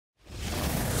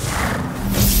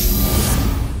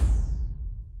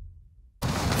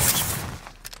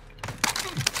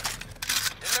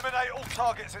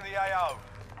targets in the AO.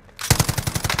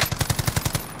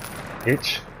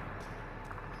 Bitch.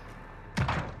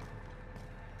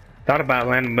 Thought about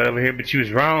landing over here, but you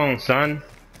was wrong, son.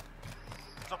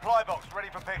 Supply box ready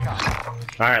for pickup.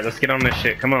 Alright, let's get on this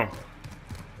shit. Come on.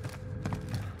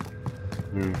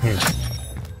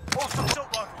 Awesome assault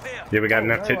rifle here. Yeah, we got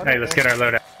enough to. Hey, let's get our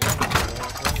loadout.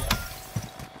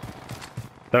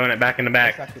 Throwing it back in the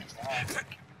back.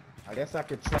 I guess I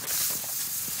could try.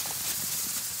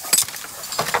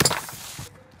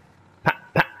 Pop,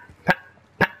 pop, pop,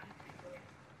 pop.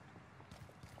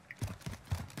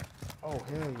 Oh,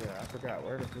 hell yeah. I forgot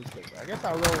where the police station. I guess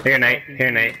I rolled. Here, Nate.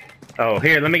 Here, Nate. Oh,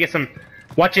 here, let me get some.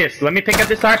 Watch this. Let me pick up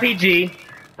this RPG.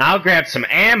 I'll grab some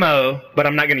ammo, but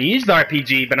I'm not going to use the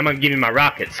RPG, but I'm going to give you my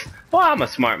rockets. Well, I'm a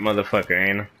smart motherfucker,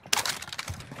 ain't I?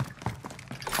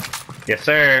 Yes,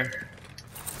 sir.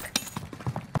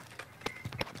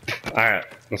 Alright,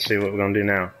 let's see what we're going to do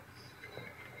now.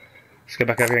 Let's go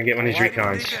back over here and get one of these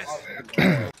recons.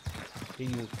 He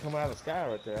was coming out of the sky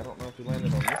right there. I don't know if he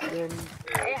landed on this building.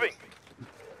 Moving.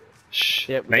 Shh.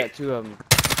 Yep, we Nate. got 2 of them.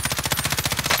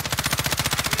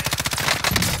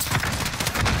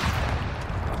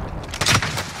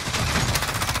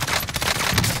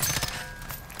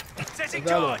 Setting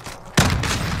charge.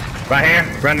 Right here,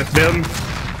 run this building.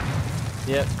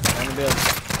 Yep, on the building.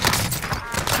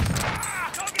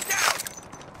 Target down.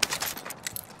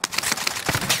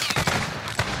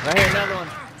 Right here, another one.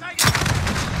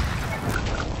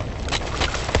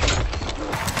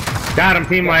 Got him,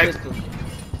 team wipe. Pistol.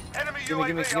 Enemy Give me, UAV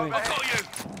give me. overhead. Got you.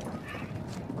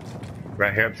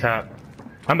 Right here up top.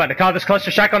 I'm about to call this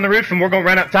cluster strike on the roof, and we're going to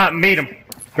run up top and meet him.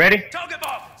 Ready? Target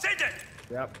bomb. Send it.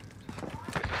 Yep.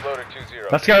 This is loader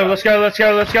 2-0. Let's go, let's go, let's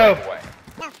go, let's go. Away.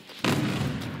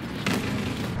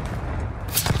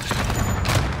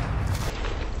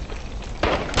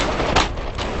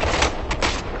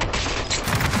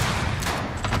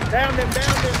 Down him,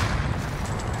 down him.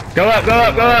 Go up, go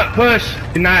up, go up, push.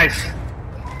 Nice.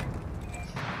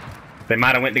 They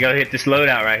might have went to go hit this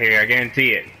loadout right here, I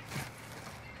guarantee it.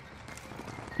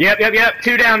 Yep, yep, yep,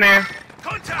 2 down there.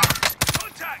 Contact.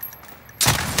 Contact.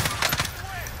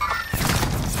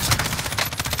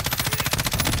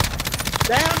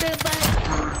 Down him, back.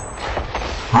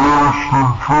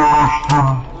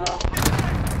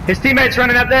 His teammate's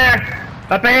running up there.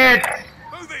 Up ahead.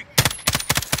 Moving.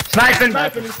 Sniping.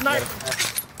 Sniping, he's sniping.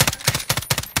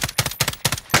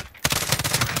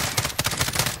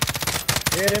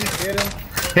 Hit him, hit him.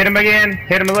 Hit him again.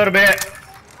 Hit him a little bit.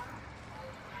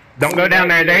 Don't go down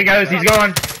there. There he goes. He's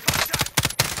going.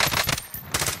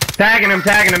 Tagging him,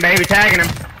 baby. Tagging him.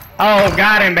 Oh,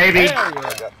 got him, baby. Hell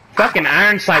yeah. Fucking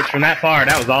iron sights from that far.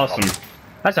 That was awesome.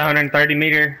 That's a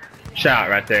 130-meter shot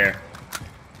right there.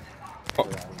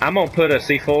 I'm gonna put a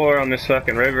C4 on this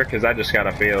fucking river because I just got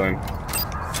a feeling.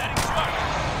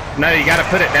 No, you gotta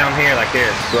put it down here like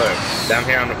this. Look. Down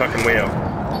here on the fucking wheel.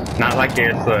 Not like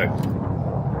this. Look.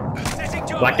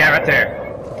 Like that right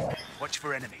there. Watch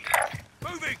for enemy.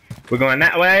 Moving. We're going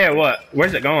that way or what?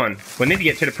 Where's it going? We need to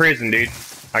get to the prison, dude.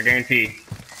 I guarantee.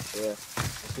 Yeah.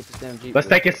 Let's get this damn Jeep. Let's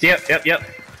take this. Yep, yep, yep.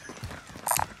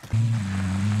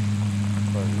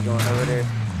 Oh, you going over there?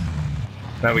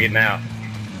 Now we're getting out.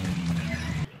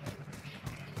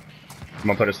 I'm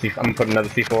gonna put another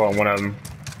C4 on one of them.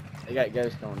 They got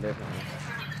ghosts on, definitely.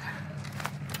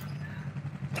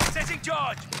 Setting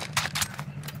charge.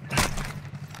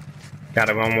 Got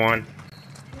him on one.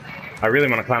 I really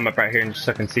want to climb up right here and just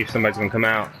look and see if somebody's gonna come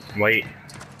out. Wait.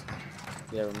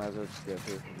 Yeah, we might as well just go here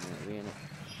for a minute. We in it.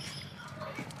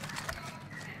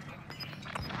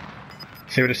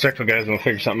 See where the circle goes and we'll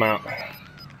figure something out.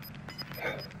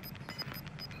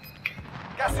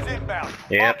 Gas is inbound.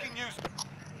 Yep. Marking use.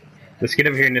 Let's get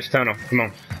over here in this tunnel. Come on.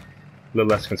 A little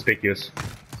less conspicuous.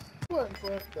 What,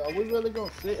 are we really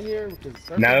gonna sit here?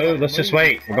 No, let's just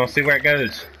wait. We're gonna see where it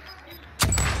goes. The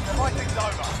fighting's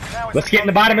over. Now it's Let's get in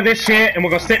the bottom of this shit and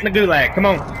we're gonna sit in the gulag. Come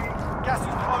on. Gas is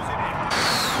closing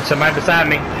in. There's somebody beside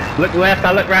me. Look left,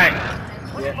 I look right.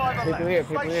 25 people here,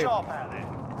 people Stay here. sharp out there.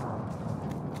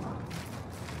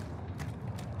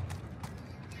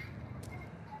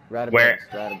 Right above Where? us,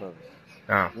 right above us.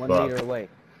 Oh, 1 fuck. meter away.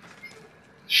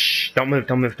 Shh, don't move,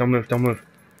 don't move, don't move, don't move.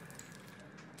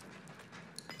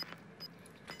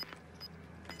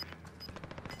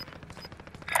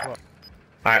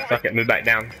 Alright, fuck it, move back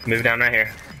down. Move down right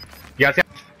here. You guys got,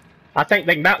 I think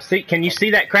they can about see, can you see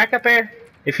that crack up there?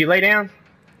 If you lay down?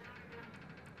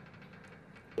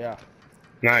 Yeah.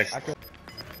 Nice.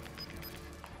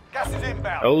 Gas is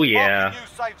inbound. Oh, yeah. Marking new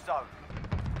safe zone.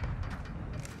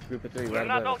 Group of 3 right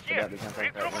above us. About to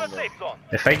jump out that window.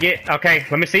 If they get, okay,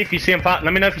 let me see if you see them,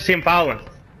 let me know if you see them falling.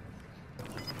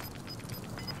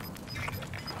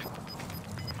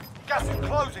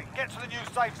 closing. Get to the new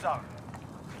safe zone.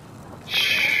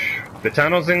 The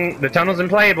tunnel's in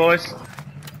play, boys.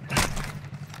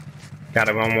 Got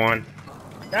him on one.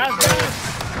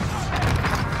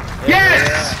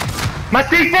 Yes! My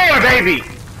C4, baby!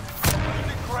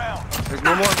 Losing ground. There's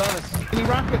no more bonus. Any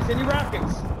rockets? Any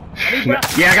rockets? I need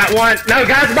rockets. Yeah, I got one. No,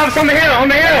 guys, above us on the hill, on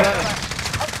the hill!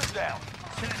 Hunt them down.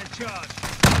 Setting a charge.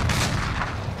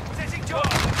 Setting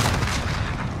charge.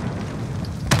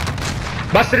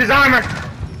 Busted his armor.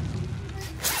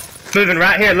 Moving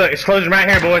right here, look, it's closing right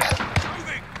here, boys.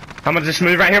 I'm gonna just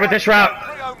move right here with this route.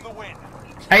 Pre-own the win.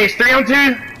 Hey, it's 3 on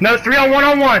 2? No, 3 on 1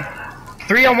 on 1.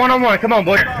 3 on 1 on 1, come on,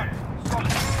 boy. That's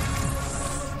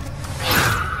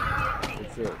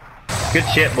it. Good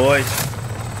shit, boys.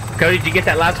 Cody, did you get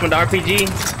that last one to RPG?